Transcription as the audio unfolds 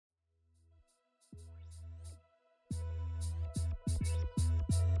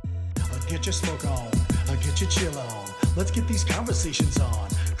Get your smoke on, get your chill on. Let's get these conversations on.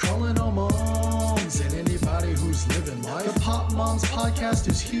 Calling all moms and anybody who's living life. The Pop Moms Podcast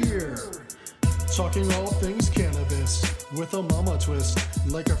is here. Talking all things cannabis with a mama twist.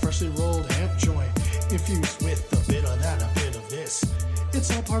 Like a freshly rolled hemp joint. Infused with a bit of that, a bit of this.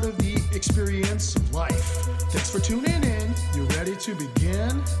 It's all part of the experience of life. Thanks for tuning in. You ready to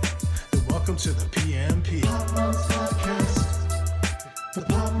begin? Then welcome to the PMP. Pop Moms Podcast. The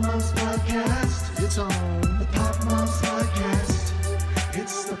Pop Moms Podcast. It's on. The Pop Moms Podcast.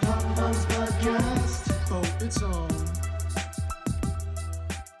 It's the Pop Moms Podcast. Oh, it's on.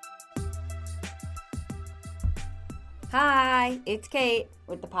 Hi, it's Kate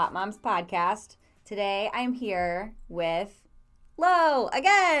with the Pop Moms Podcast. Today I'm here with Lo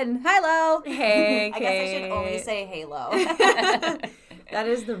again. Hi, Lo. Hey, Kate. I guess I should only say hey, Lo. That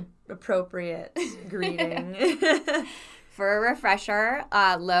is the appropriate greeting. For a refresher,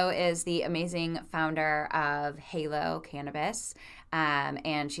 Lo is the amazing founder of Halo Cannabis,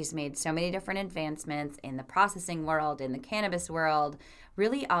 and she's made so many different advancements in the processing world, in the cannabis world,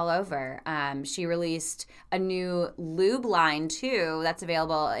 really all over. She released a new lube line, too, that's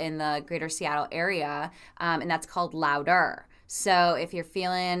available in the greater Seattle area, and that's called Louder. So if you're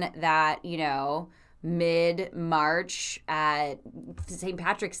feeling that, mid-March at St.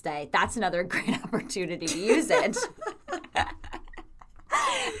 Patrick's Day, that's another great opportunity to use it.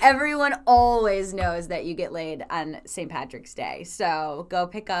 Everyone always knows that you get laid on St. Patrick's Day, so go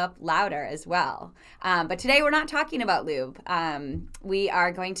pick up Louder as well. But today we're not talking about lube. We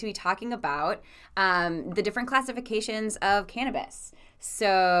are going to be talking about the different classifications of cannabis.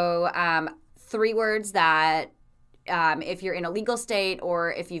 So 3 words that if you're in a legal state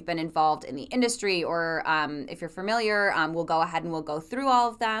or if you've been involved in the industry or if you're familiar, we'll go ahead and we'll go through all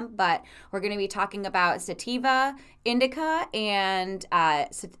of them. But we're going to be talking about sativa, indica, and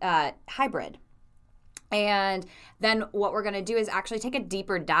hybrid. And then what we're going to do is actually take a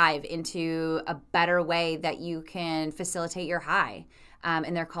deeper dive into a better way that you can facilitate your high.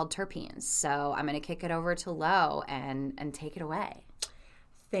 And they're called terpenes. So I'm going to kick it over to Lo and take it away.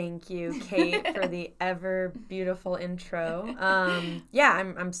 Thank you, Kate, for the ever beautiful intro.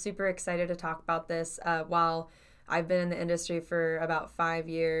 I'm super excited to talk about this. While I've been in the industry for about 5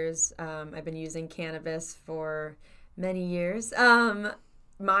 years, I've been using cannabis for many years.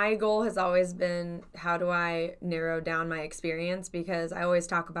 My goal has always been, how do I narrow down my experience? Because I always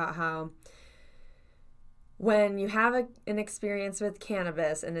talk about how when you have an experience with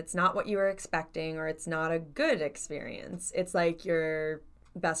cannabis and it's not what you were expecting or it's not a good experience, it's like your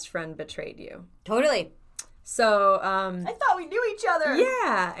best friend betrayed you. Totally. So, I thought we knew each other.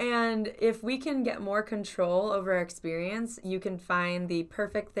 Yeah, and if we can get more control over our experience, you can find the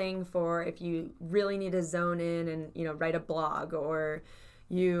perfect thing for if you really need to zone in and, write a blog, or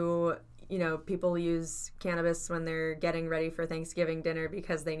people use cannabis when they're getting ready for Thanksgiving dinner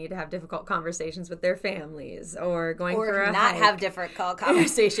because they need to have difficult conversations with their families, or going for a not hike. Have difficult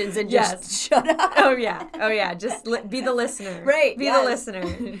conversations and just shut up. Oh yeah. Just be the listener. Right. Be the listener.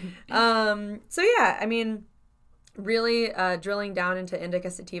 Really drilling down into indica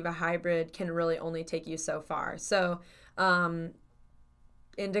sativa hybrid can really only take you so far. So,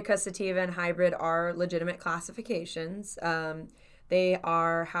 indica sativa and hybrid are legitimate classifications. They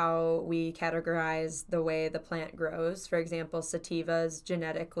are how we categorize the way the plant grows. For example, sativas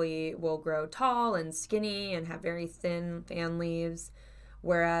genetically will grow tall and skinny and have very thin fan leaves,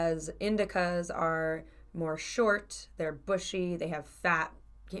 whereas indicas are more short, they're bushy, they have fat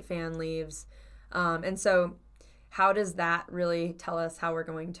fan leaves. And so how does that really tell us how we're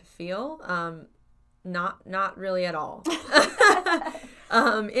going to feel? Not really at all.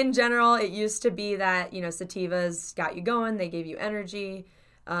 In general, it used to be that, sativas got you going, they gave you energy.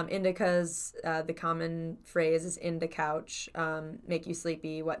 Indicas, the common phrase is indicouch, make you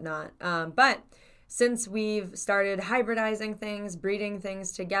sleepy, whatnot. But since we've started hybridizing things, breeding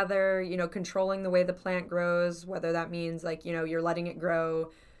things together, controlling the way the plant grows, whether that means you're letting it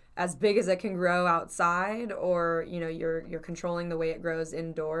grow as big as it can grow outside, or, you're controlling the way it grows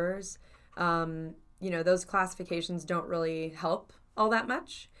indoors, those classifications don't really help all that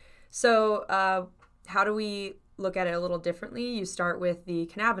much. So how do we look at it a little differently? You start with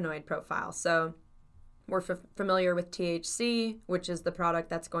the cannabinoid profile. So we're familiar with THC, which is the product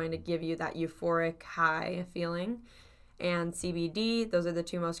that's going to give you that euphoric high feeling, and CBD. Those are the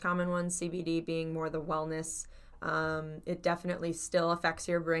 2 most common ones, CBD being more the wellness. It definitely still affects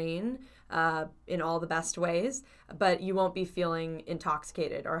your brain in all the best ways, but you won't be feeling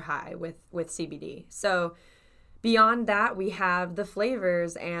intoxicated or high with CBD. So beyond that, we have the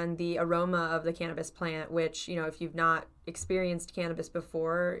flavors and the aroma of the cannabis plant, which, if you've not experienced cannabis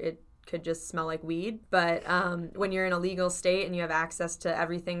before, could just smell like weed. But when you're in a legal state and you have access to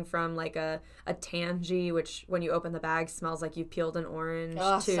everything from like a Tangy, which when you open the bag smells like you've peeled an orange,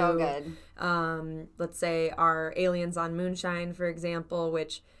 Oh, to so good. let's say our Aliens on Moonshine, for example,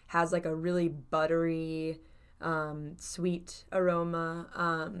 which has like a really buttery, sweet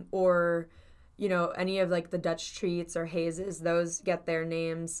aroma, or any of like the Dutch treats or hazes, those get their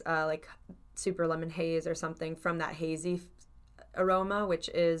names like Super Lemon Haze or something from that hazy aroma, which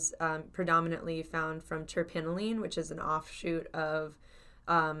is predominantly found from terpinolene, which is an offshoot of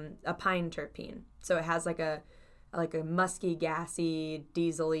a pine terpene. So it has like a musky, gassy,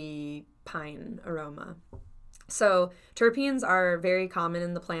 diesely pine aroma. So terpenes are very common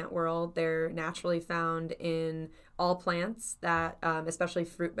in the plant world. They're naturally found in all plants, that especially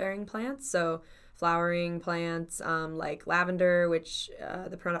fruit-bearing plants. So flowering plants like lavender, which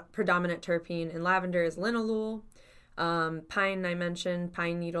the predominant terpene in lavender is linalool. Pine, I mentioned,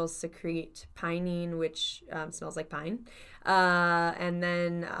 pine needles secrete pinene, which smells like pine. And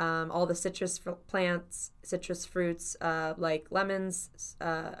then all the citrus plants, citrus fruits like lemons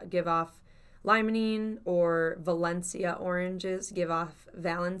give off limonene, or Valencia oranges give off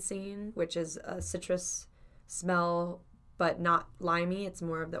valencine, which is a citrus smell, but not limey. It's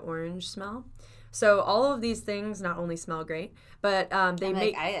more of the orange smell. So all of these things not only smell great, but they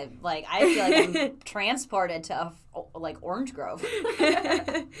make... I feel like I'm transported to Orange Grove.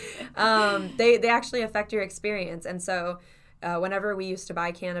 They actually affect your experience. And so whenever we used to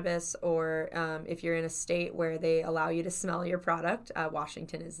buy cannabis, or if you're in a state where they allow you to smell your product,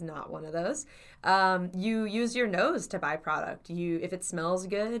 Washington is not one of those, you use your nose to buy product. If it smells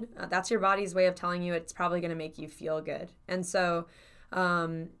good, that's your body's way of telling you it's probably going to make you feel good. And so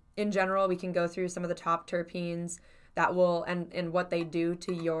in general, we can go through some of the top terpenes that will, and what they do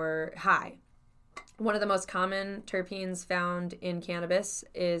to your high. One of the most common terpenes found in cannabis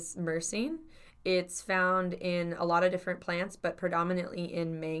is myrcene. It's found in a lot of different plants, but predominantly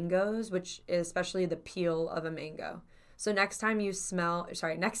in mangoes, which is especially the peel of a mango. So next time you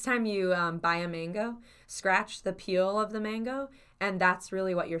buy a mango, scratch the peel of the mango, and that's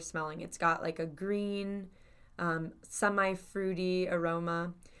really what you're smelling. It's got like a green, semi-fruity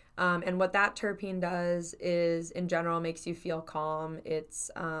aroma. And what that terpene does is, in general, makes you feel calm. It's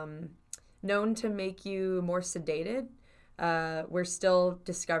known to make you more sedated. We're still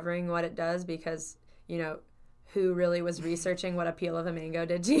discovering what it does because, who really was researching what a peel of a mango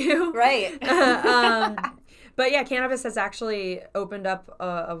did to you? Right. But yeah, cannabis has actually opened up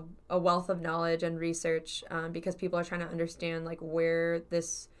a wealth of knowledge and research because people are trying to understand like where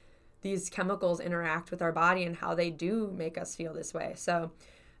these chemicals interact with our body and how they do make us feel this way. So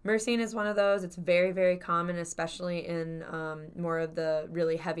myrcene is one of those. It's very, very common, especially in more of the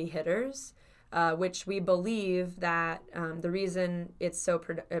really heavy hitters, which we believe that the reason it's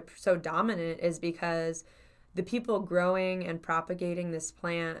so dominant is because the people growing and propagating this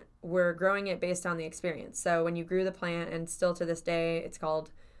plant were growing it based on the experience. So when you grew the plant, and still to this day, it's called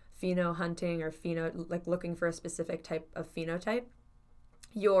pheno hunting, or like looking for a specific type of phenotype.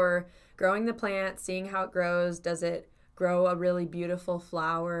 You're growing the plant, seeing how it grows. Does it grow a really beautiful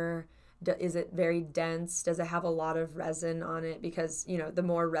flower? Is it very dense? Does it have a lot of resin on it? Because, the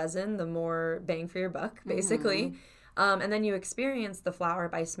more resin, the more bang for your buck, basically. Mm-hmm. And then you experience the flower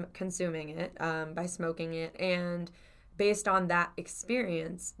by consuming it, by smoking it. And based on that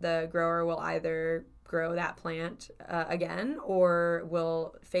experience, the grower will either grow that plant again, or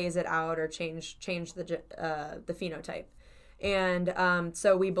will phase it out or change the phenotype. And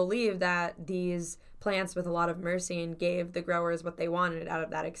so we believe that these plants with a lot of myrcene gave the growers what they wanted out of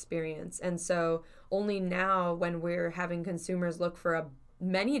that experience. And so only now, when we're having consumers look for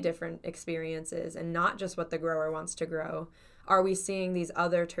many different experiences and not just what the grower wants to grow, are we seeing these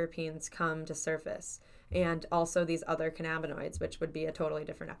other terpenes come to surface, and also these other cannabinoids, which would be a totally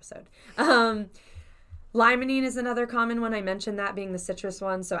different episode. Limonene is another common one. I mentioned that being the citrus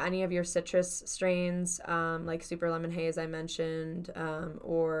one. So any of your citrus strains, like Super Lemon Haze I mentioned,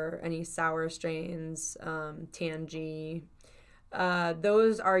 or any sour strains, Tangy,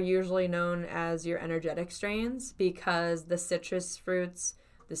 those are usually known as your energetic strains, because the citrus fruits,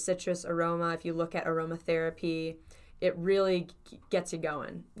 the citrus aroma, if you look at aromatherapy, it really gets you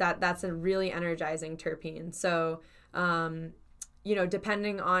going. That's a really energizing terpene. So,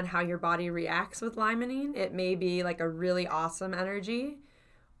 depending on how your body reacts with limonene, it may be like a really awesome energy,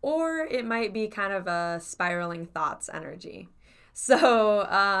 or it might be kind of a spiraling thoughts energy. So,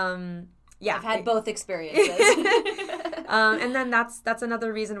 yeah. I've had both experiences. And then that's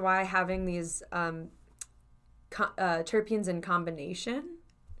another reason why having these terpenes in combination,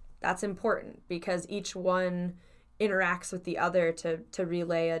 that's important, because each one interacts with the other to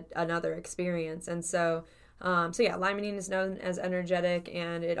relay another experience. And so, limonene is known as energetic,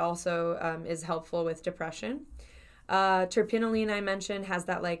 and it also is helpful with depression. Terpinolene, I mentioned, has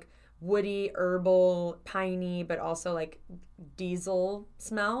that like woody, herbal, piney, but also like diesel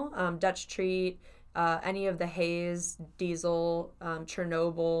smell. Dutch Treat, any of the Haze, Diesel,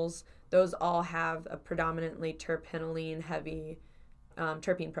 Chernobyls, those all have a predominantly terpinolene heavy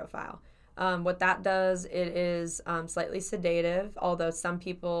terpene profile. What that does, it is slightly sedative, although some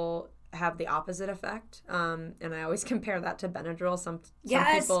people have the opposite effect. And I always compare that to Benadryl. Some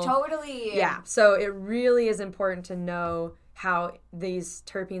Yes, people, totally. Yeah. So it really is important to know how these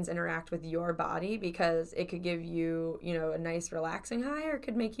terpenes interact with your body, because it could give you, a nice relaxing high, or it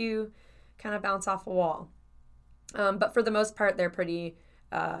could make you kind of bounce off a wall. But for the most part, they're pretty,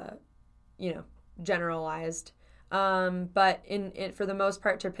 generalized. But for the most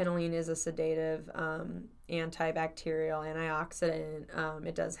part, terpinolene is a sedative, antibacterial, antioxidant.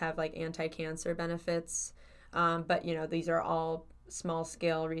 It does have like anti-cancer benefits. But these are all small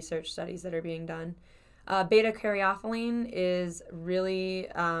scale research studies that are being done. Beta caryophyllene is really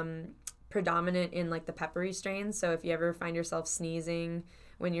predominant in like the peppery strains. So if you ever find yourself sneezing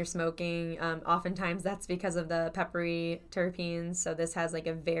when you're smoking, oftentimes that's because of the peppery terpenes. So this has like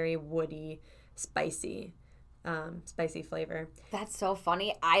a very woody, spicy flavor. That's so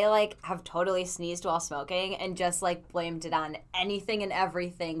funny. I like have totally sneezed while smoking and just like blamed it on anything and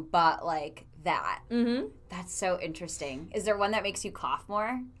everything but like that. Mm-hmm. That's so interesting. Is there one that makes you cough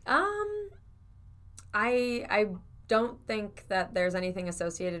more? I don't think that there's anything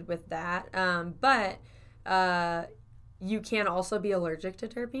associated with that. But you can also be allergic to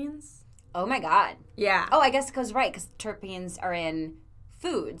terpenes. Oh my God. Yeah. Oh, I guess because terpenes are in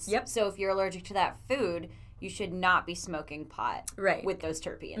foods. Yep. So if you're allergic to that food, you should not be smoking pot with those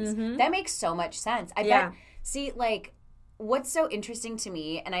terpenes. Mm-hmm. That makes so much sense. I bet. See, like, what's so interesting to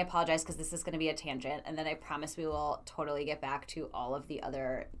me, and I apologize because this is going to be a tangent, and then I promise we will totally get back to all of the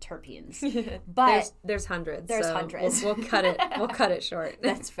other terpenes. But there's hundreds. There's hundreds. We'll cut it. We'll cut it short.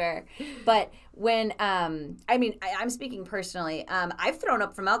 That's fair. But when I'm speaking personally. I've thrown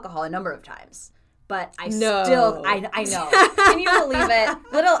up from alcohol a number of times. But I know. Can you believe it?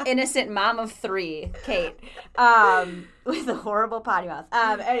 Little innocent mom of 3, Kate, with a horrible potty mouth.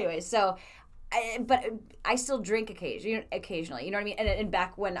 Anyway, so, but I still drink occasionally. You know what I mean? And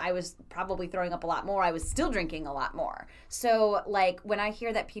back when I was probably throwing up a lot more, I was still drinking a lot more. So, like, when I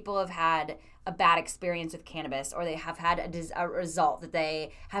hear that people have had a bad experience with cannabis, or they have had a result that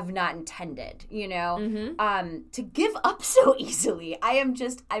they have not intended, to give up so easily, I'm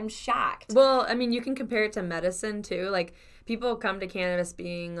shocked. Well, I mean, you can compare it to medicine too. Like, people come to cannabis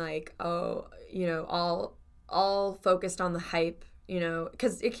being like, all focused on the hype,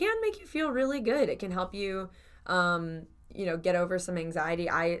 because it can make you feel really good. It can help you, get over some anxiety.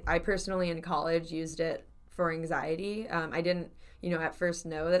 I personally in college used it for anxiety. I didn't, at first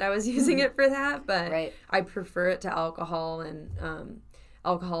know that I was using it for that, but I prefer it to alcohol, and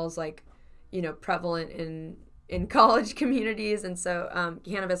alcohol is like, prevalent in college communities, and so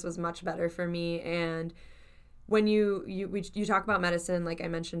cannabis was much better for me. And when you talk about medicine, like I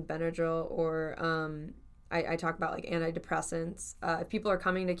mentioned Benadryl, or I talk about like antidepressants. If people are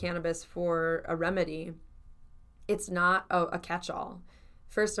coming to cannabis for a remedy, it's not a catch-all.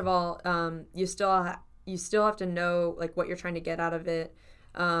 First of all, you still have to know like what you're trying to get out of it.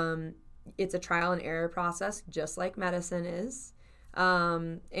 It's a trial and error process, just like medicine is.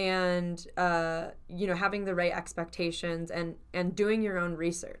 And having the right expectations and doing your own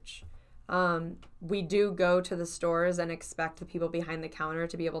research. We do go to the stores and expect the people behind the counter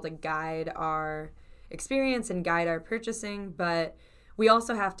to be able to guide our experience and guide our purchasing, but we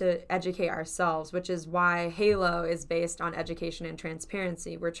also have to educate ourselves, which is why Halo is based on education and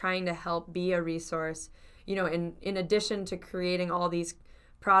transparency. We're trying to help be a resource, in addition to creating all these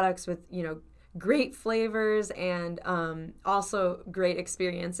products with, great flavors and also great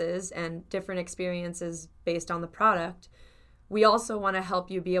experiences and different experiences based on the product. We also want to help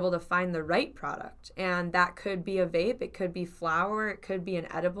you be able to find the right product. And that could be a vape, it could be flower, it could be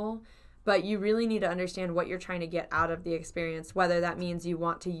an edible. But you really need to understand what you're trying to get out of the experience, whether that means you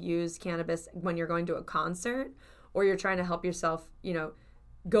want to use cannabis when you're going to a concert, or you're trying to help yourself,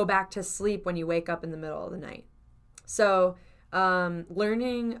 go back to sleep when you wake up in the middle of the night. So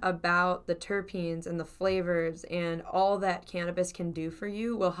learning about the terpenes and the flavors and all that cannabis can do for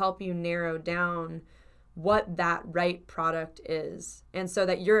you will help you narrow down what that right product is. And so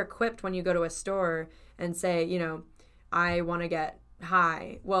that you're equipped when you go to a store and say, I want to get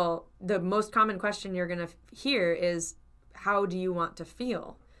high. Well, the most common question you're going to hear is, how do you want to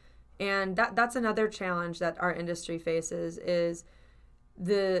feel? And that's another challenge that our industry faces is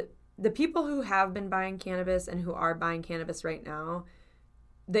the people who have been buying cannabis and who are buying cannabis right now,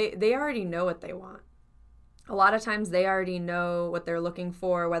 they already know what they want. A lot of times they already know what they're looking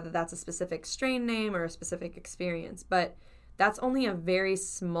for, whether that's a specific strain name or a specific experience. But that's only a very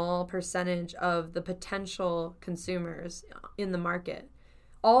small percentage of the potential consumers in the market.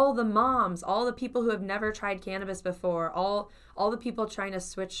 All the moms, all the people who have never tried cannabis before, all the people trying to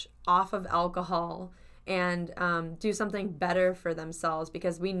switch off of alcohol and do something better for themselves,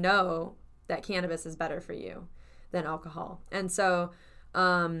 because we know that cannabis is better for you than alcohol. And so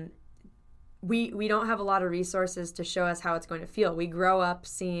we don't have a lot of resources to show us how it's going to feel. We grow up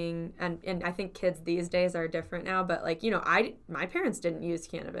seeing, and I think kids these days are different now, but like, my parents didn't use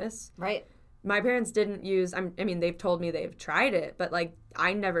cannabis. Right. My parents didn't use, I mean, they've told me they've tried it, but like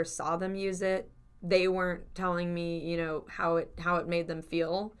I never saw them use it. They weren't telling me, how it made them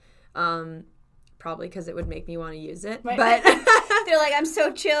feel. Probably because it would make me want to use it. Right. But they're like, I'm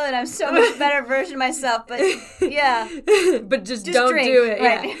so chill and I'm so much better version of myself. But yeah. But just don't drink. do it.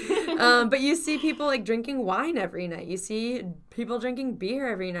 Right. Yeah. But you see people like drinking wine every night. You see people drinking beer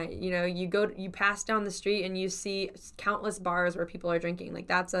every night. You pass down the street and you see countless bars where people are drinking. Like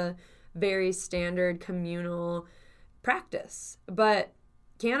that's a very standard communal practice. But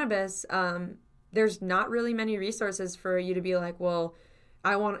cannabis, there's not really many resources for you to be like, well,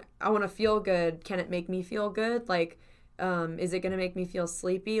 I want to feel good. Can it make me feel good? Like, is it going to make me feel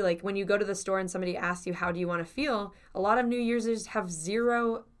sleepy? Like when you go to the store and somebody asks you, how do you want to feel? A lot of new users have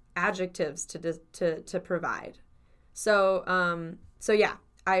zero adjectives to provide. So yeah,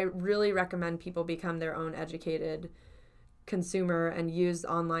 I really recommend people become their own educated consumer and use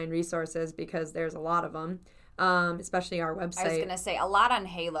online resources, because there's a lot of them, especially our website. I was going to say a lot on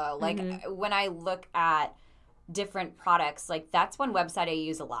Halo. Like when I look at different products, like that's one website I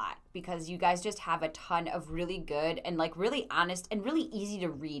use a lot, because you guys just have a ton of really good and like really honest and really easy to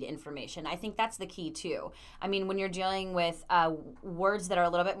read information. I think that's the key too. I mean, when you're dealing with words that are a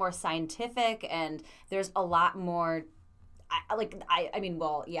little bit more scientific and there's a lot more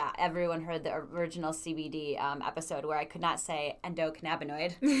everyone heard the original CBD episode where I could not say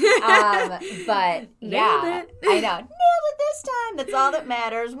endocannabinoid. But yeah, I know. Nailed it this time. That's all that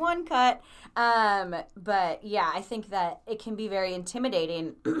matters. One cut. But yeah, I think that it can be very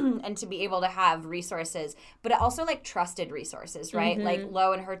intimidating and to be able to have resources, but also like trusted resources, right? Mm-hmm. Like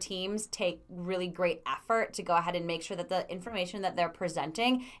Lo and her teams take really great effort to go ahead and make sure that the information that they're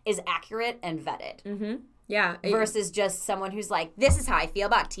presenting is accurate and vetted. Mm-hmm. Yeah. Versus just someone who's like, this is how I feel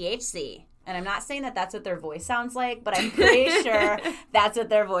about THC. And I'm not saying that that's what their voice sounds like, but I'm pretty sure that's what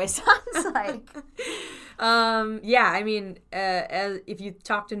their voice sounds like. Yeah, I mean, if you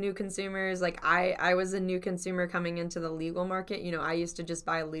talk to new consumers, like I was a new consumer coming into the legal market. I used to just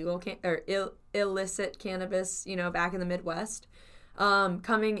buy legal illicit cannabis, back in the Midwest.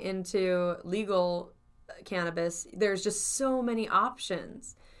 Coming into legal cannabis, there's just so many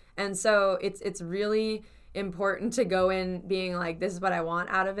options. And so it's really important to go in being like, this is what I want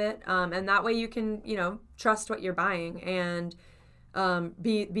out of it. And that way you can, trust what you're buying and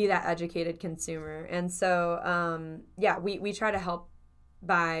be that educated consumer. And so, we try to help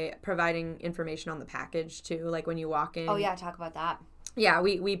by providing information on the package too. Like when you walk in. Oh yeah, talk about that. Yeah,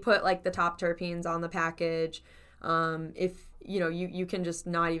 we put like the top terpenes on the package. If you can just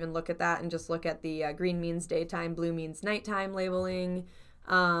not even look at that and just look at the green means daytime, blue means nighttime labeling.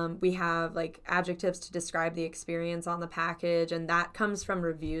 We have like adjectives to describe the experience on the package, and that comes from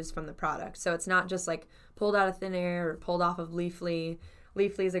reviews from the product. So it's not just like pulled out of thin air or pulled off of Leafly.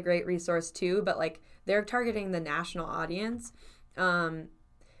 Leafly is a great resource too, but like they're targeting the national audience.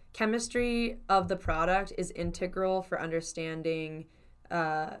 Chemistry of the product is integral for understanding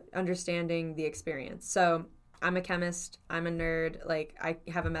the experience. So I'm a chemist, I'm a nerd, like I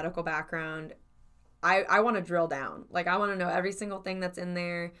have a medical background. I want to drill down. Like I want to know every single thing that's in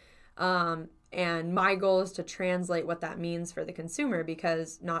there. And my goal is to translate what that means for the consumer,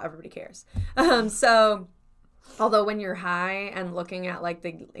 because not everybody cares. So although when you're high and looking at like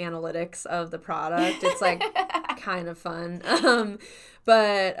the analytics of the product, it's like kind of fun.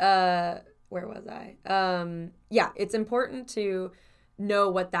 But where was I? It's important to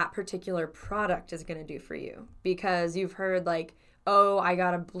know what that particular product is going to do for you, because you've heard like, oh, I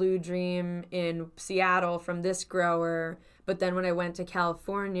got a Blue Dream in Seattle from this grower, but then when I went to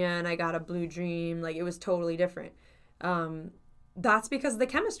California and I got a Blue Dream, like it was totally different. That's because the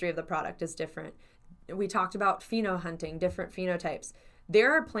chemistry of the product is different. We talked about phenohunting, different phenotypes.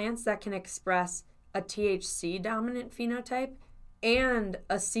 There are plants that can express a THC dominant phenotype and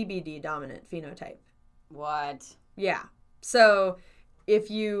a CBD dominant phenotype. What? Yeah. So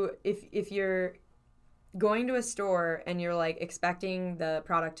if you're going to a store and you're like expecting the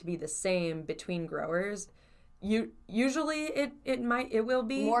product to be the same between growers, usually it will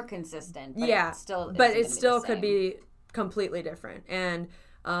be more consistent. But yeah, it still could be be completely different. And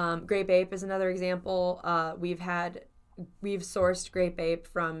Grape Ape is another example. We've sourced Grape Ape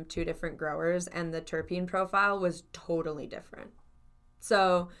from 2 different growers, and the terpene profile was totally different.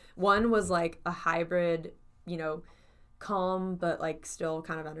 So one was like a hybrid, calm but like still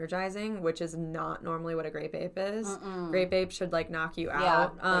kind of energizing, which is not normally what a Grape Ape is. Grape Ape should like knock you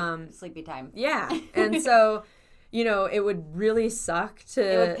out. Like sleepy time. Yeah. And so, it would really suck to...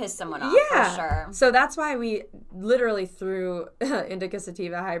 It would piss someone off, for sure. So that's why we literally threw Indica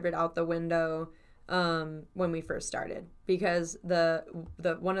Sativa Hybrid out the window when we first started, because the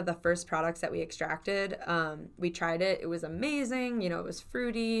one of the first products that we extracted, we tried it. It was amazing. It was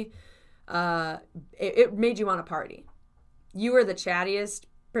fruity. It made you want to party. You were the chattiest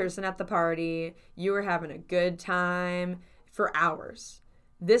person at the party. You were having a good time for hours.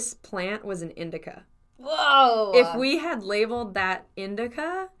 This plant was an indica. Whoa! If we had labeled that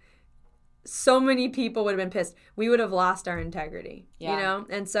indica, so many people would have been pissed. We would have lost our integrity,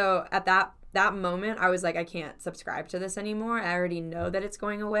 And so at that moment, I was like, I can't subscribe to this anymore. I already know that it's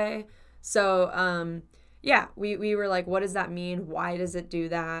going away. So, we were like, what does that mean? Why does it do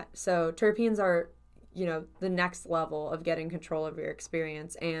that? So terpenes are, the next level of getting control of your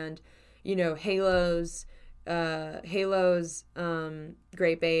experience. And, Halo's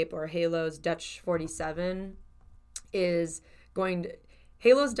Grape Ape or Halo's Dutch 47 is going to...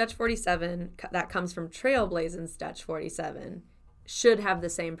 Halo's Dutch 47, that comes from Trailblazin's Dutch 47, should have the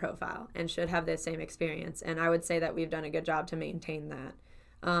same profile and should have the same experience. And I would say that we've done a good job to maintain that.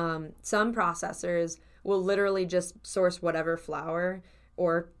 Some processors will literally just source whatever flower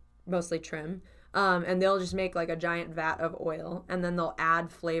or mostly trim, and they'll just make like a giant vat of oil, and then they'll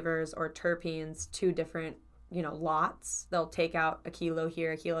add flavors or terpenes to different, lots. They'll take out a kilo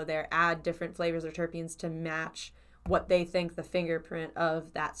here, a kilo there, add different flavors or terpenes to match what they think the fingerprint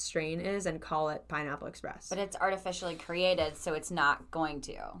of that strain is, and call it Pineapple Express. But it's artificially created, so it's not going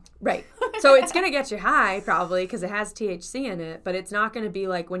to. Right. So it's going to get you high, probably, because it has THC in it, but it's not going to be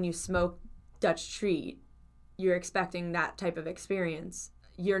like when you smoke Dutch Treat, you're expecting that type of experience.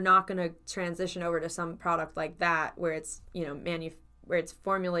 You're not going to transition over to some product like that where it's, where it's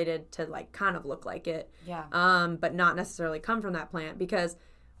formulated to like kind of look like it, but not necessarily come from that plant, because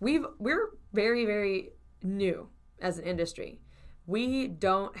we're very, very new as an industry. We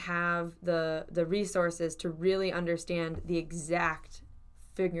don't have the resources to really understand the exact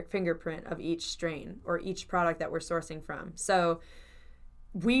fingerprint of each strain or each product that we're sourcing from. So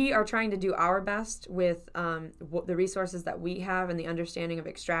we are trying to do our best with the resources that we have and the understanding of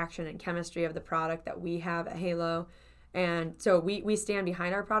extraction and chemistry of the product that we have at Halo. And so we stand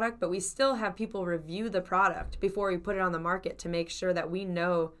behind our product, but we still have people review the product before we put it on the market to make sure that we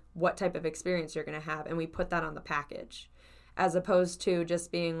know what type of experience you're going to have, and we put that on the package, as opposed to just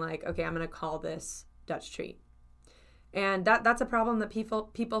being like, okay, I'm going to call this Dutch Treat. And that's a problem that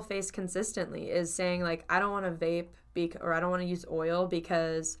people face consistently, is saying like, I don't want to vape or I don't want to use oil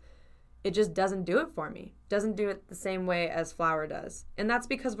because it just doesn't do it for me. Doesn't do it the same way as flower does. And that's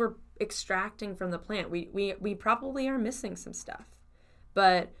because we're extracting from the plant. We probably are missing some stuff.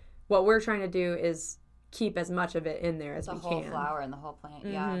 But what we're trying to do is keep as much of it in there as we can. The whole flower and the whole plant,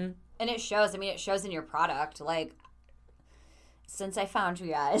 yeah. And it shows. I mean, it shows in your product. Like, since I found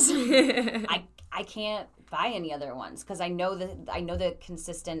you guys, I can't buy any other ones because I know the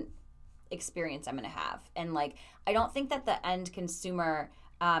consistent experience I'm going to have. And, like, I don't think that the end consumer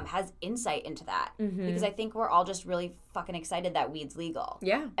has insight into that, because I think we're all just really fucking excited that weed's legal.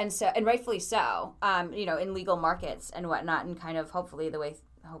 Yeah. And rightfully so, in legal markets and whatnot, and kind of hopefully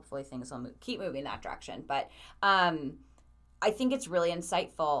things will keep moving in that direction. But I think it's really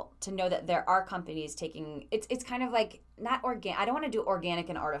insightful to know that there are companies taking it's kind of like not organic. I don't want to do organic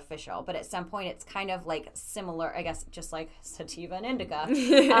and artificial, but at some point it's kind of like similar, I guess, just like sativa and indica.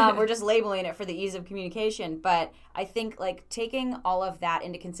 We're just labeling it for the ease of communication. But I think like taking all of that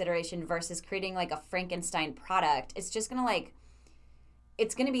into consideration versus creating like a Frankenstein product, it's just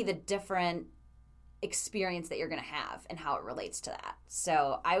it's gonna be the different experience that you're going to have and how it relates to that.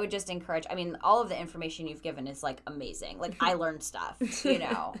 So I would just encourage, I mean, all of the information you've given is like amazing. Like I learned stuff,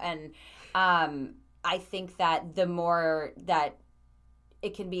 and I think that the more that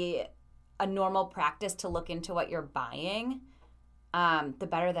it can be a normal practice to look into what you're buying, the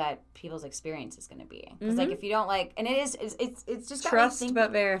better that people's experience is going to be. Because like if you don't like, and it's just trust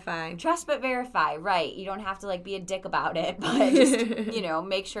but verify. Trust but verify, right? You don't have to like be a dick about it, but just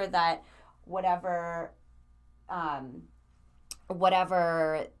make sure that whatever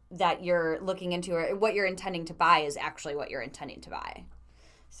whatever that you're looking into or what you're intending to buy is actually what you're intending to buy.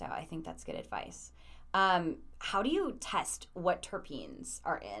 So I think that's good advice. How do you test what terpenes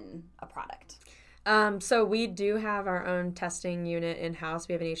are in a product? So we do have our own testing unit in-house.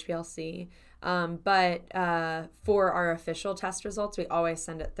 We have an HPLC. But for our official test results, we always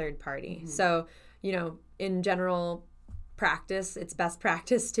send it third party. Mm-hmm. So, in general practice, it's best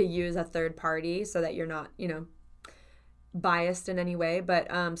practice to use a third party so that you're not, biased in any way.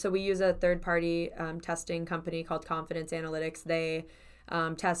 But so we use a third party testing company called Confidence Analytics. They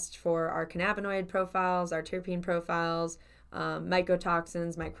test for our cannabinoid profiles, our terpene profiles,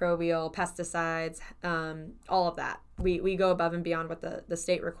 mycotoxins, microbial, pesticides, all of that. We go above and beyond what the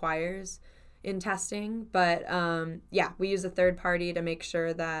state requires in testing. But we use a third party to make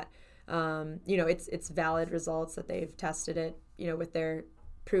sure that it's valid results, that they've tested it, with their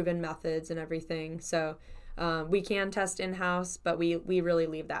proven methods and everything. So we can test in-house, but we really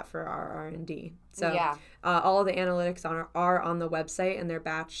leave that for our R&D. So all of the analytics are on the website, and they're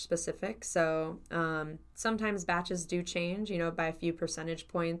batch specific. So sometimes batches do change, by a few percentage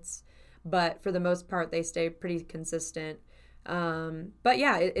points, but for the most part, they stay pretty consistent. But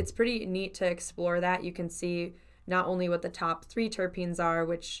yeah, it's pretty neat to explore that. You can see not only what the top 3 terpenes are,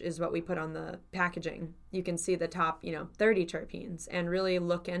 which is what we put on the packaging. You can see the top, 30 terpenes and really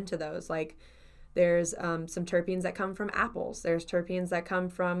look into those. Like there's some terpenes that come from apples. There's terpenes that come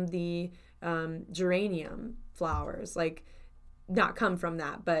from the geranium flowers, like not come from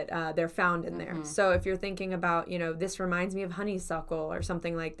that, but they're found in there. So if you're thinking about, this reminds me of honeysuckle or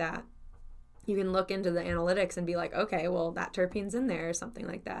something like that, you can look into the analytics and be like, okay, well, that terpene's in there or something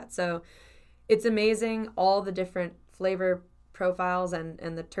like that. So it's amazing all the different flavor profiles and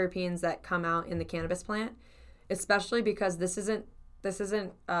the terpenes that come out in the cannabis plant, especially because this isn't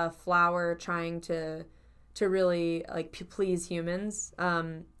a flower trying to really like please humans.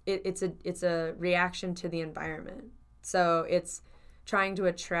 It's a reaction to the environment. So it's trying to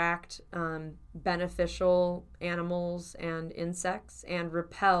attract beneficial animals and insects and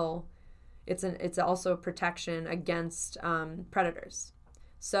repel. It's also protection against predators.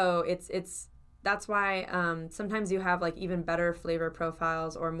 So that's why sometimes you have like even better flavor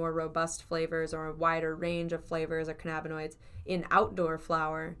profiles or more robust flavors or a wider range of flavors or cannabinoids in outdoor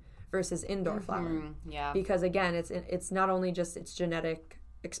flower versus indoor flower. Yeah. Because again, it's not only just its genetic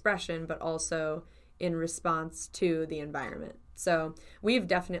expression, but also in response to the environment. So we've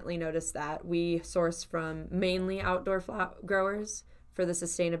definitely noticed that. We source from mainly outdoor growers for the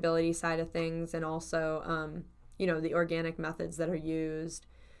sustainability side of things, and also, the organic methods that are used.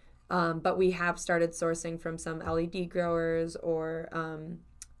 But we have started sourcing from some LED growers or,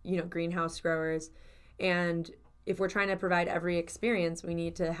 greenhouse growers. And if we're trying to provide every experience, we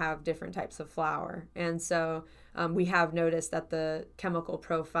need to have different types of flower. And so we have noticed that the chemical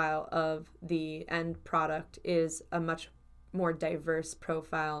profile of the end product is a much more diverse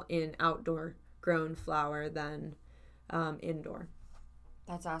profile in outdoor grown flower than indoor.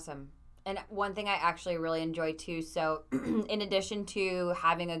 That's awesome. And one thing I actually really enjoy too, so in addition to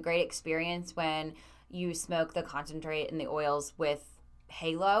having a great experience when you smoke the concentrate and the oils with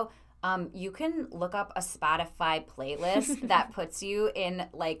Halo, you can look up a Spotify playlist that puts you in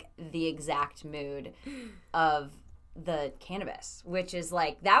like the exact mood of the cannabis, which is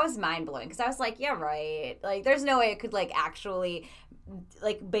like, that was mind-blowing because I was like, yeah, right. Like there's no way it could like actually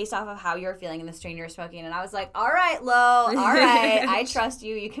like based off of how you're feeling and the strain you're smoking. And I was like, all right, Lo, all right, I trust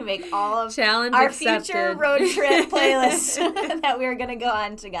you. You can make all of Challenge our accepted. Future road trip playlists that we're going to go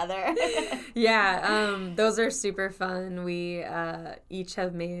on together. Yeah, those are super fun. We each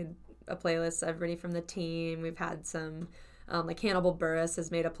have made a playlist, everybody from the team. We've had some, like Hannibal Burris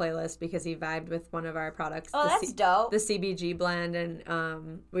has made a playlist because he vibed with one of our products. Oh, that's dope. The CBG blend.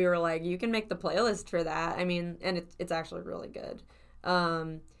 And we were like, you can make the playlist for that. I mean, and it's actually really good.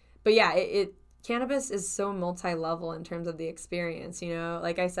 But yeah, cannabis is so multi-level in terms of the experience,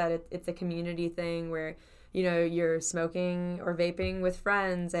 like I said, it's a community thing where, you're smoking or vaping with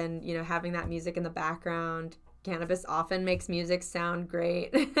friends and, having that music in the background. Cannabis often makes music sound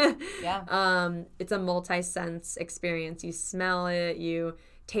great. Yeah. It's a multi-sense experience. You smell it, you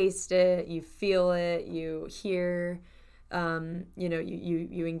taste it, you feel it, you hear,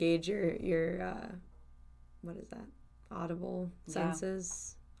 you engage your what is that? Audible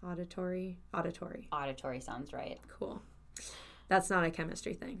senses, auditory sounds right. Cool. That's not a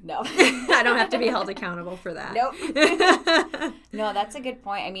chemistry thing. No. I don't have to be held accountable for that. Nope. No, that's a good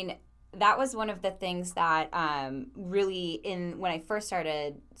point. I mean, that was one of the things that really when I first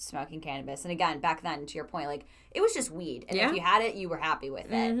started smoking cannabis, and again, back then, to your point, like, it was just weed. And if you had it, you were happy with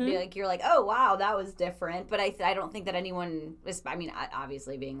it. Like, you're like, oh, wow, that was different. But I don't think that anyone was, I mean,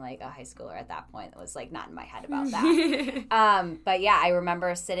 obviously being like a high schooler at that point, it was like not in my head about that. But yeah, I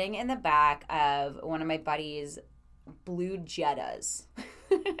remember sitting in the back of one of my buddies' blue Jettas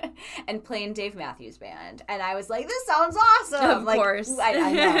and playing Dave Matthews Band, and I was like, this sounds awesome. Of course. I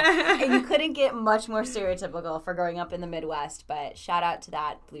know. And you couldn't get much more stereotypical for growing up in the Midwest, but shout out to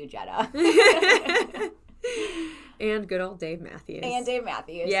that blue Jetta. And good old Dave Matthews.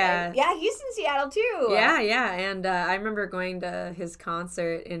 Yeah. Yeah, he's in Seattle too. Yeah. And I remember going to his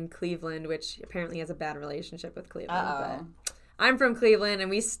concert in Cleveland, which apparently has a bad relationship with Cleveland. But I'm from Cleveland, and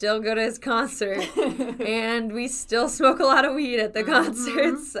we still go to his concert, and we still smoke a lot of weed at the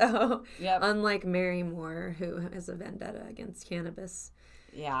concert. So, unlike Mary Moore, who has a vendetta against cannabis.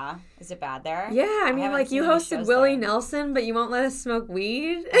 Yeah. Is it bad there? Yeah. I mean, like, you hosted Willie Nelson, but you won't let us smoke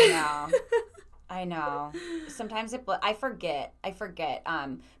weed? I know. Sometimes I forget.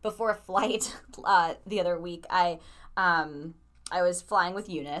 Before a flight the other week, I was flying with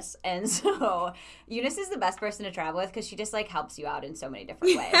Eunice, and so Eunice is the best person to travel with because she just, like, helps you out in so many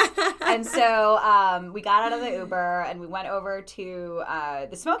different ways. And so we got out of the Uber, and we went over to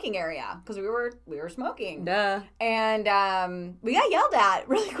the smoking area because we were smoking. Duh. And we got yelled at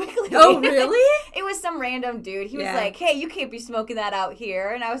really quickly. Oh, really? It was some random dude. He was like, hey, you can't be smoking that out here.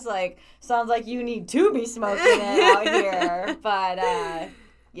 And I was like, sounds like you need to be smoking it out here. But...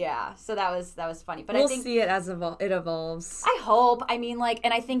 yeah, so that was funny. But we'll I think see it as it evolves. I hope. I mean, like,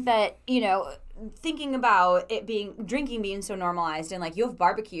 and I think that, you know, thinking about drinking being so normalized, and, like, you have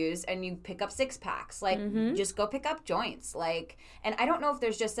barbecues and you pick up 6-packs, like, just go pick up joints, like, and I don't know if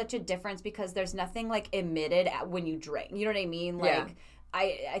there's just such a difference because there's nothing, like, emitted when you drink. You know what I mean? Like,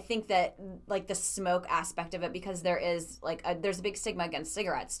 I think that, like, the smoke aspect of it, because there is, like, there's a big stigma against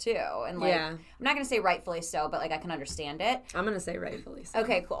cigarettes, too. And, like, I'm not going to say rightfully so, but, like, I can understand it. I'm going to say rightfully so.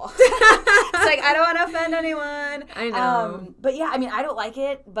 Okay, cool. It's like, I don't want to offend anyone. I know. But, yeah, I mean, I don't like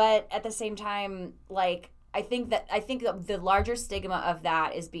it, but at the same time, like, I think the larger stigma of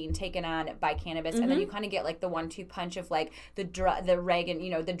that is being taken on by cannabis, and then you kind of get, like, the 1-2 punch of, like, the Reagan, you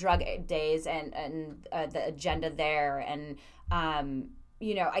know, the drug days and the agenda there, and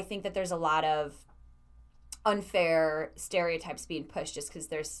you know, I think that there's a lot of unfair stereotypes being pushed just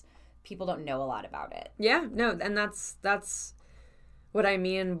because people don't know a lot about it. Yeah, no, and that's what I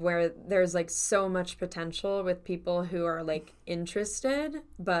mean, where there's, like, so much potential with people who are, like, interested,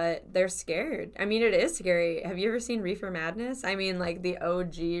 but they're scared. I mean, it is scary. Have you ever seen Reefer Madness? I mean, like, the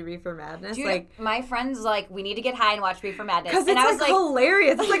OG Reefer Madness. Dude, like, my friend's like, we need to get high and watch Reefer Madness. Because it's, like,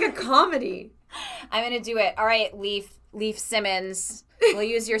 hilarious. It's like a comedy. I'm going to do it. All right, Leaf Simmons. We'll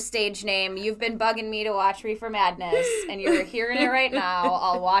use your stage name. You've been bugging me to watch Reefer Madness, and you're hearing it right now.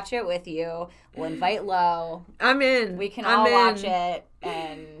 I'll watch it with you. We'll invite Lo. I'm in. We can all watch it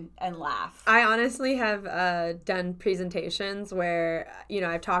and laugh. I honestly have done presentations where, you know,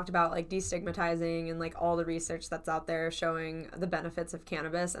 I've talked about, like, destigmatizing and, like, all the research that's out there showing the benefits of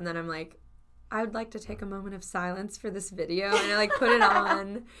cannabis, and then I'm like, I would like to take a moment of silence for this video, and I, like, put it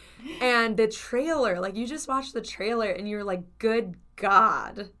on, and the trailer, like, you just watch the trailer, and you're like, good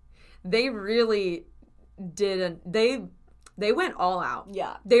God, they really they went all out.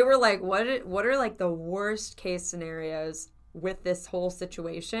 Yeah. They were like, what are, like, the worst case scenarios with this whole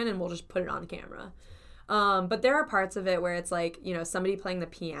situation, and we'll just put it on camera. But there are parts of it where it's like, you know, somebody playing the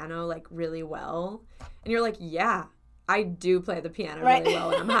piano, like, really well, and you're like, yeah, I do play the piano really well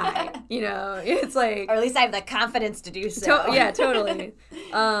when I'm high. You know, it's like... Or at least I have the confidence to do so. Yeah, totally.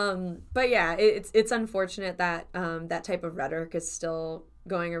 But yeah, it's unfortunate that that type of rhetoric is still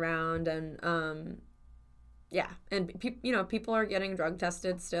going around, and yeah, and people are getting drug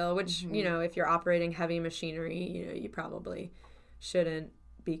tested still, which, you know, if you're operating heavy machinery, you know, you probably shouldn't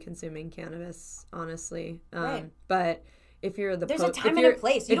be consuming cannabis, honestly. Right. But if you're there's a time and a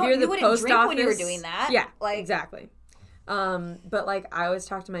place. You wouldn't drink when you were doing that. Yeah, like, exactly. But, like, I always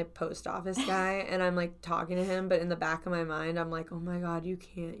talk to my post office guy, and I'm, like, talking to him, but in the back of my mind, I'm like, oh my God, you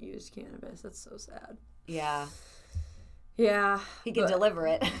can't use cannabis. That's so sad. Yeah. Yeah. He can deliver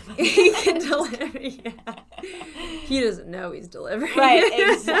it. He can deliver, yeah. He doesn't know he's delivering. Right,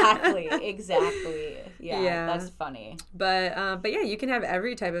 exactly. Yeah, that's funny. But yeah, you can have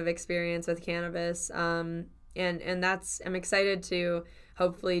every type of experience with cannabis. And I'm excited to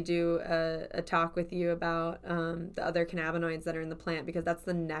hopefully do a talk with you about the other cannabinoids that are in the plant, because that's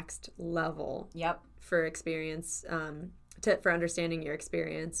the next level. Yep. For experience, for understanding your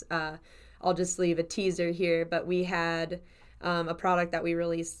experience. I'll just leave a teaser here, but we had a product that we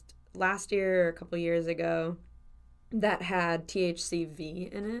released last year or a couple years ago that had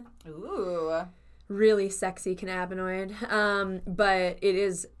THCV in it. Ooh. Really sexy cannabinoid. But it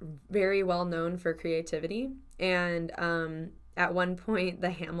is very well known for creativity. And at one point,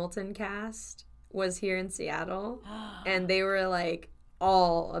 the Hamilton cast was here in Seattle. And they were like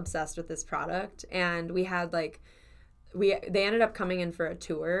all obsessed with this product. And we had like, they ended up coming in for a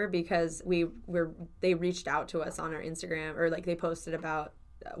tour because they reached out to us on our Instagram, or like they posted about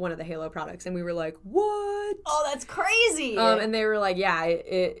one of the Halo products, and we were like, what? Oh, that's crazy. And they were like, yeah,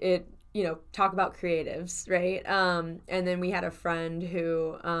 it you know, talk about creatives, right? And then we had a friend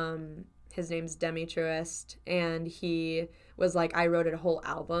who, his name's Demi Truist, and he was like, I wrote a whole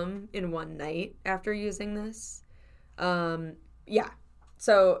album in one night after using this. Yeah.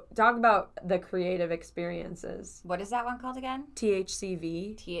 So talk about the creative experiences. What is that one called again?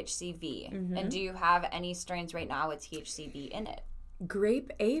 THCV. THCV. Mm-hmm. And do you have any strains right now with THCV in it?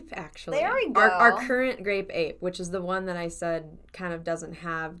 Grape Ape, actually. There we go. Our current Grape Ape, which is the one that I said kind of doesn't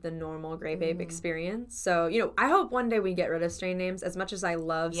have the normal Grape Ape experience. So, you know, I hope one day we get rid of strain names. As much as I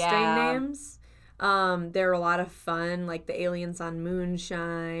love strain names, they're a lot of fun, like the Aliens on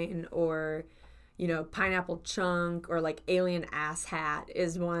Moonshine, or, you know, Pineapple Chunk, or like Alien Ass Hat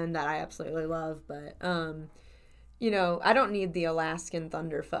is one that I absolutely love. But, you know, I don't need the Alaskan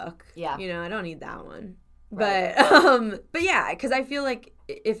Thunderfuck. Yeah. You know, I don't need that one. Right. But yeah, because I feel like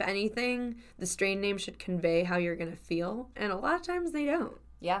if anything, the strain name should convey how you're gonna feel, and a lot of times they don't.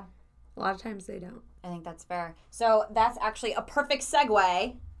 Yeah, a lot of times they don't. I think that's fair. So that's actually a perfect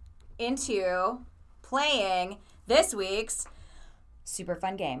segue into playing this week's super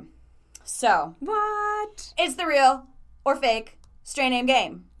fun game. So what? It's the real or fake strain name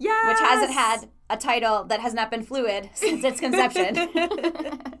game. Yes. Which hasn't had a title that has not been fluid since its conception.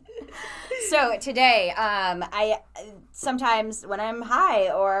 So today, I sometimes when I'm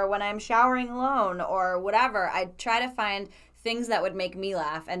high or when I'm showering alone or whatever, I try to find things that would make me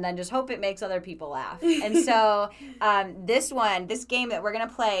laugh and then just hope it makes other people laugh. And so this game that we're going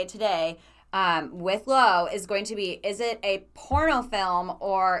to play today with Lo is going to be, is it a porno film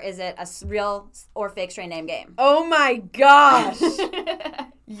or is it a real or fake strain name game? Oh my gosh.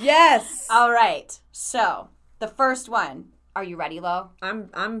 Yes. All right. So the first one. Are you ready, Lo?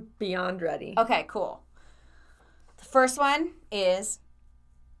 I'm beyond ready. Okay, cool. The first one is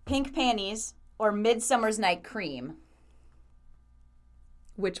Pink Panties or Midsummer's Night Cream.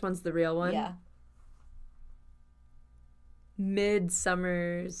 Which one's the real one? Yeah.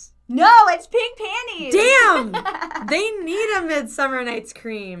 Midsummer's. No, it's Pink Panties. Damn! They need a Midsummer Night's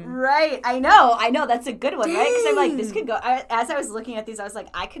Cream. Right. I know. That's a good one, right? Because I'm like, this could go. As I was looking at these, I was like,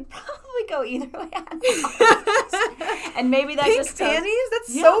 I could probably go either way on this. And maybe that Pink just Panties?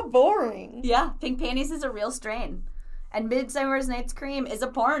 That's so boring. Yeah. Pink Panties is a real strain. And Midsummer's Night's Cream is a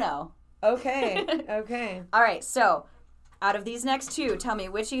porno. Okay. Okay. All right. So out of these next two, tell me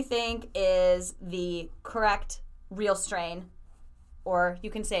which you think is the correct real strain. Or you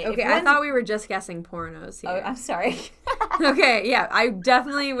can say... Okay, I thought we were just guessing pornos here. Oh, I'm sorry. Okay, yeah, I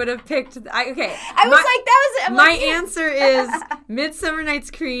definitely would have picked... I was like, that was... My answer is Midsummer Night's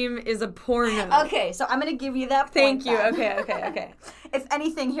Cream is a porno. Okay, so I'm going to give you that point. Thank you. Then. Okay. If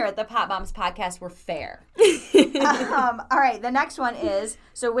anything here at the Pop Moms podcast, we're fair. All right, the next one is,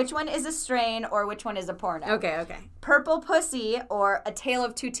 so which one is a strain or which one is a porno? Okay. Purple Pussy or A Tale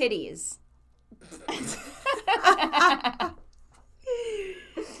of Two Titties?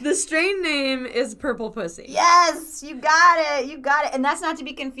 The strain name is Purple Pussy. Yes, you got it. And that's not to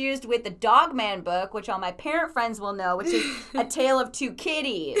be confused with the Dogman book, which all my parent friends will know, which is A Tale of Two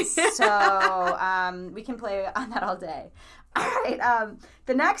Kitties. So we can play on that all day. All right,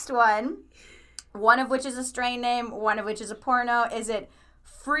 the next one of which is a strain name, one of which is a porno. Is it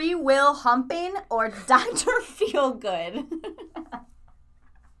Free Will Humping or Dr. Feelgood?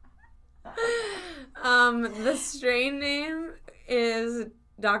 The strain name is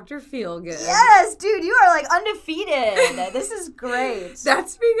Dr. Feelgood. Yes, dude, you are like undefeated. This is great.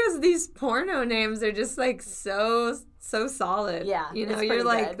 That's because these porno names are just like so solid. Yeah, you know, it's you're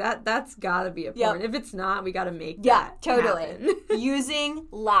like good. That's gotta be a porn. Yep. If it's not, we gotta make that totally happen. Using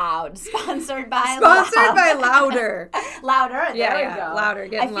Loud, sponsored by Louder. Louder. There we go. Louder.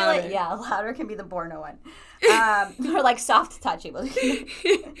 Getting louder. I feel like Louder can be the porno one. Or like soft touchy.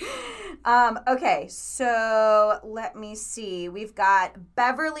 Okay, so let me see. We've got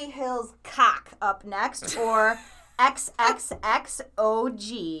Beverly Hills Cock up next, or XXXOG.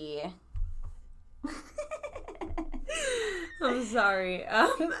 I'm sorry.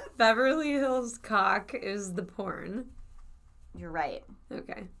 Beverly Hills Cock is the porn. You're right.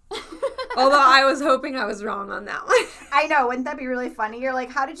 Okay. Although I was hoping I was wrong on that one. I know. Wouldn't that be really funny? You're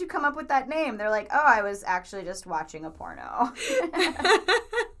like, how did you come up with that name? They're like, oh, I was actually just watching a porno.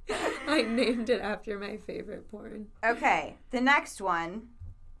 I named it after my favorite porn. Okay. The next one,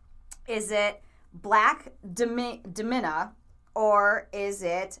 is it Black Dimina or is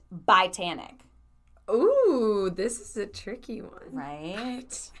it Bitanic? Ooh, this is a tricky one.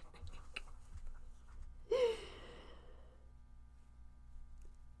 Right?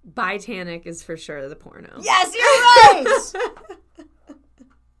 Bitanic is for sure the porno. Yes, you're right!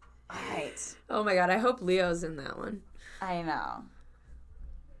 All right. Oh my god, I hope Leo's in that one. I know.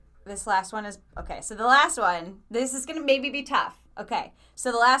 This last one is... Okay, so the last one, this is going to maybe be tough. Okay,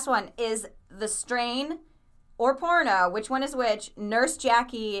 so the last one is the strain or porno, which one is which, Nurse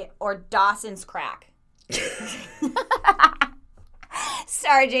Jackie or Dawson's Crack?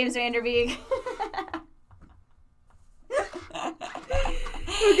 Sorry, James Vanderbeek.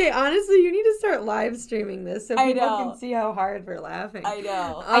 Okay, honestly, you need to start live streaming this so people can see how hard we're laughing. I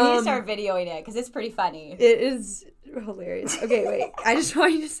know. I need to start videoing it because it's pretty funny. It is hilarious. Okay, wait. I just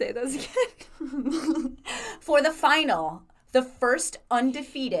want you to say those again. For the final, the first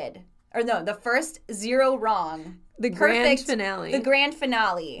undefeated, or no, the first 0 wrong. The grand finale. The grand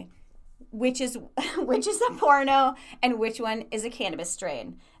finale. Which is a porno and which one is a cannabis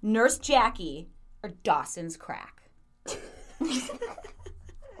strain? Nurse Jackie or Dawson's Crack?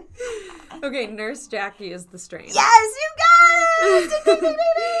 Okay, Nurse Jackie is the strain. Yes, you got it! You win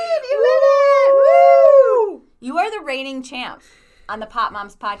it! Woo! You are the reigning champ on the Pop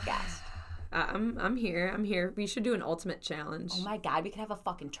Moms podcast. I'm here. We should do an ultimate challenge. Oh my god, we could have a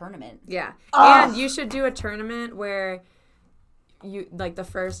fucking tournament. Yeah. And you should do a tournament where you like the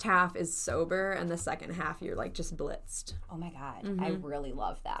first half is sober and the second half you're like just blitzed. Oh my god, I really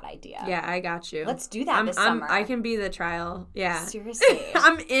love that idea. Yeah, I got you. Let's do that this summer. I can be the trial. Yeah. Seriously.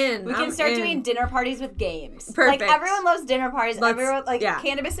 I'm in. We can start doing dinner parties with games. Perfect. Like everyone loves dinner parties. Everyone yeah.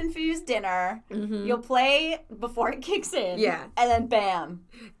 Cannabis infused dinner. Mm-hmm. You'll play before it kicks in. Yeah. And then bam.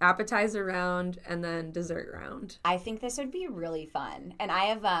 Appetizer round and then dessert round. I think this would be really fun. And I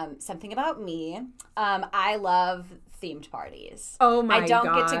have something about me. I love themed parties. Oh my gosh. I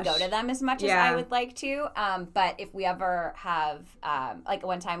don't get to go to them as much as I would like to. But if we ever have, like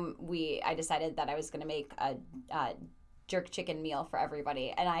one time I decided that I was going to make a jerk chicken meal for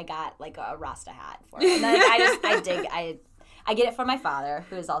everybody, and I got like a Rasta hat for it. And then I get it from my father,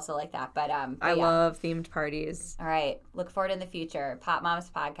 who is also like that. But I love themed parties. All right, look for it in the future. Pop Moms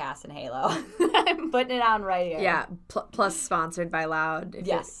Podcast and Halo. I'm putting it on right here. Yeah, plus sponsored by Loud.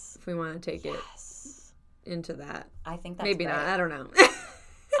 If we want to take it into that. I think that's maybe great. not. I don't know.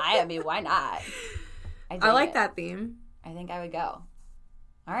 I mean, why not? I like that theme. I think I would go.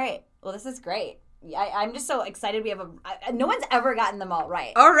 All right. Well, this is great. I'm just so excited. We have no one's ever gotten them all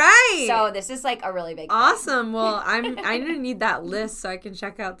right. All right. So this is like a really big awesome. thing. Well, I'm gonna need that list so I can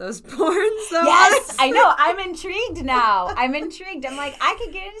check out those porns. So yes, I know. I'm intrigued now. I'm like, I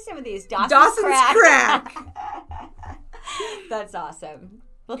could get into some of these. Dawson's Crack. That's awesome.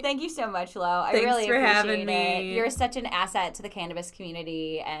 Well, thank you so much, Lo. I really appreciate having me. You're such an asset to the cannabis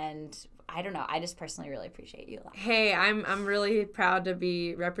community, and I don't know. I just personally really appreciate you. Hey, I'm really proud to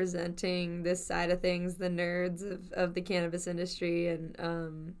be representing this side of things, the nerds of the cannabis industry,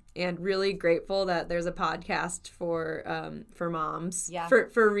 and really grateful that there's a podcast for moms,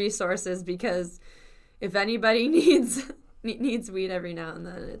 for resources, because if anybody needs weed every now and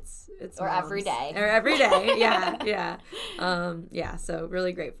then, it's or moms. every day yeah. So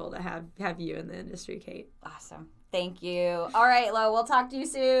really grateful to have you in the industry, Kate. Awesome. Thank you. All right, Lo, we'll talk to you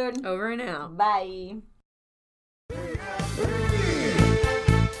soon. Over and out. Bye.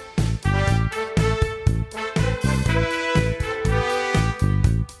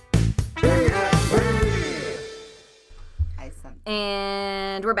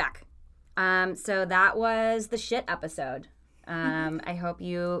 And we're back. So that was the shit episode. I hope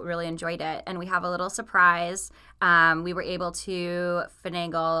you really enjoyed it. And we have a little surprise. We were able to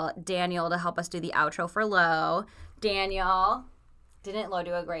finagle Daniel to help us do the outro for Lo. Daniel, didn't Lo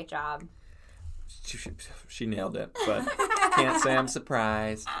do a great job? She nailed it, but can't say I'm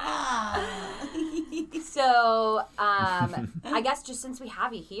surprised. So, I guess just since we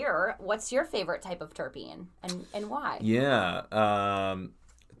have you here, what's your favorite type of terpene and why? Yeah.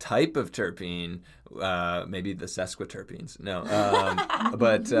 Type of terpene, maybe the sesquiterpenes. No,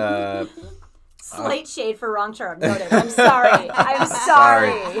 but slight shade for wrong term. Noted. I'm sorry. I'm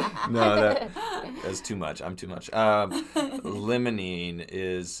sorry. No, that's too much. I'm too much. Limonene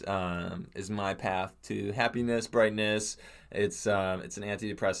is my path to happiness, brightness. It's an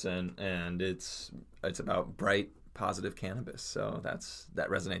antidepressant, and it's about bright, positive cannabis. So that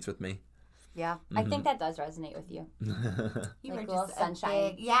resonates with me. Yeah, I think that does resonate with you. You Like were a little just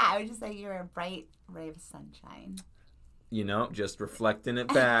sunshine. I would just say you were a bright ray of sunshine. You know, just reflecting it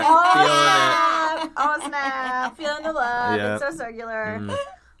back, Oh snap! Feeling the love. Yeah. It's so circular.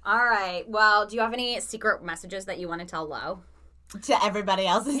 All right. Well, do you have any secret messages that you want to tell Lo? To everybody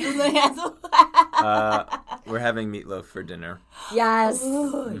else is listening as well. We're having meatloaf for dinner. Yes.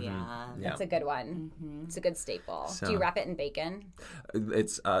 Ooh, Yeah. That's a good one. It's a good staple. So- Do you wrap it in bacon?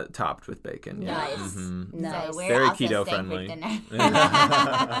 It's topped with bacon. Yeah. Nice. Nice. So we're Very also keto staying for friendly. dinner.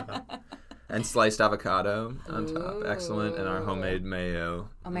 And sliced avocado on top. Excellent. And our homemade mayo.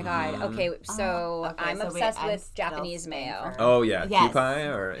 Oh my god. Okay, so okay, I'm so obsessed I'm with still Japanese staying mayo. for- Oh, yeah. Yes.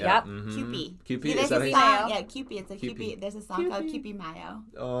 Kewpie? Or, yeah. Yep. Kewpie. Kewpie? Yeah, Is there's that a it? song. Yeah, Kewpie. It's a Kewpie. Kewpie. There's a song called Kewpie Mayo.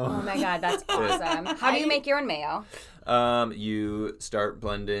 Oh my god, that's awesome. How do you make your own mayo? You start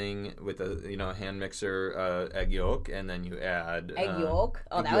blending with a hand mixer egg yolk, and then you add Egg yolk?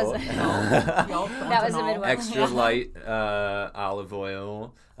 Oh, egg that was yolk. that was a good one. Extra light olive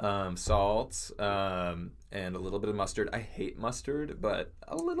oil, salt, and a little bit of mustard. I hate mustard, but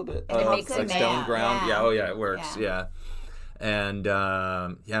a little bit. And it makes like it stone mayo. ground. Yeah. Yeah. Oh yeah, it works. Yeah. Yeah.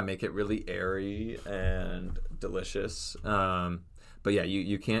 And make it really airy and delicious. But yeah,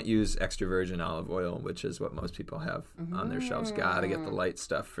 you can't use extra virgin olive oil, which is what most people have on their shelves. Gotta get the light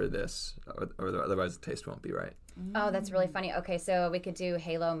stuff for this, or otherwise the taste won't be right. Oh, that's really funny. Okay, so we could do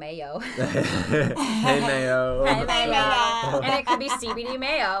Halo Mayo. Hey mayo. Hey, mayo. And it could be CBD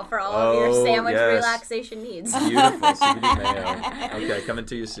mayo for all of your Oh, sandwich yes. relaxation needs. Beautiful CBD mayo. Okay, coming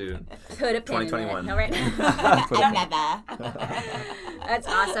to you soon. Put a pin in it. 2021. All right. Never. That's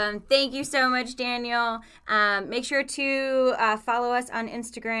awesome. Thank you so much, Daniel. Make sure to follow us on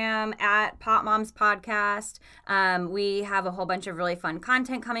Instagram at Pop Moms Podcast. We have a whole bunch of really fun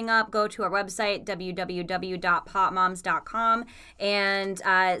content coming up. Go to our website, www.popmoms.com, and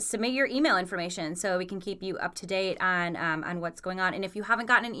submit your email information so we can keep you up to date on what's going on. And if you haven't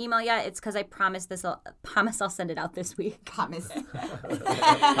gotten an email yet, it's because I promise I'll send it out this week. Promise.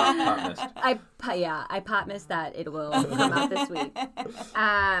 I promise that it will come out this week.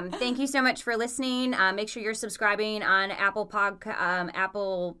 Thank you so much for listening. Make sure you're subscribing on Apple Podcast,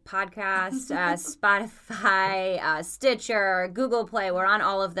 Spotify, Stitcher, Google Play. We're on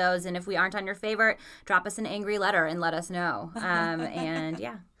all of those. And if we aren't on your favorite, drop us an angry letter and let us know. And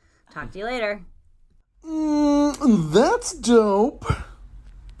yeah, talk to you later. That's dope.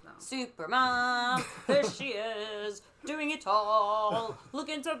 Supermom, there she is, doing it all,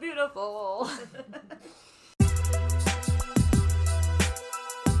 looking so beautiful.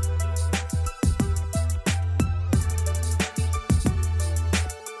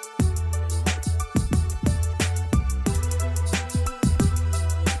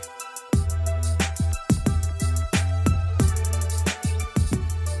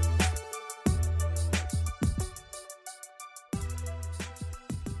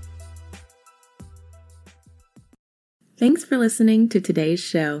 Thanks for listening to today's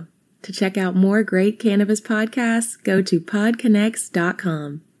show. To check out more great cannabis podcasts, go to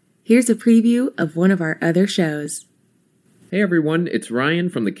podconnects.com. Here's a preview of one of our other shows. Hey everyone, it's Ryan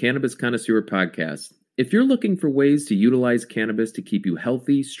from the Cannabis Connoisseur Podcast. If you're looking for ways to utilize cannabis to keep you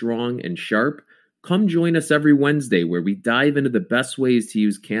healthy, strong, and sharp, come join us every Wednesday where we dive into the best ways to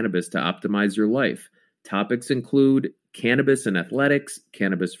use cannabis to optimize your life. Topics include cannabis and athletics,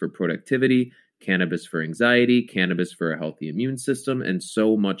 cannabis for productivity, cannabis for anxiety, cannabis for a healthy immune system, and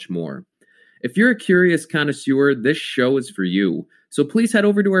so much more. If you're a curious connoisseur, this show is for you. So please head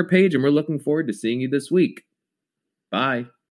over to our page and we're looking forward to seeing you this week. Bye.